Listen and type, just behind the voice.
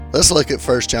Let's look at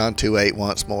 1 John 2:8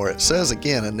 once more. It says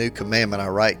again, "A new commandment I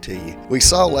write to you." We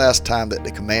saw last time that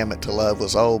the commandment to love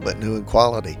was old but new in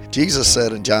quality. Jesus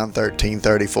said in John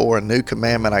 13:34, "A new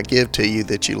commandment I give to you,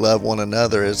 that you love one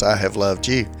another as I have loved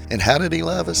you." And how did he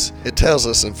love us? It tells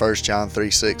us in 1 John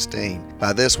 3:16,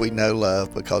 "By this we know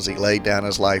love, because he laid down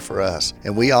his life for us.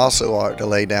 And we also ought to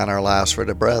lay down our lives for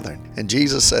the brethren." And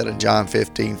Jesus said in John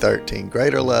 15:13,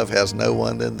 "Greater love has no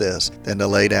one than this, than to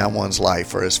lay down one's life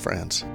for his friends."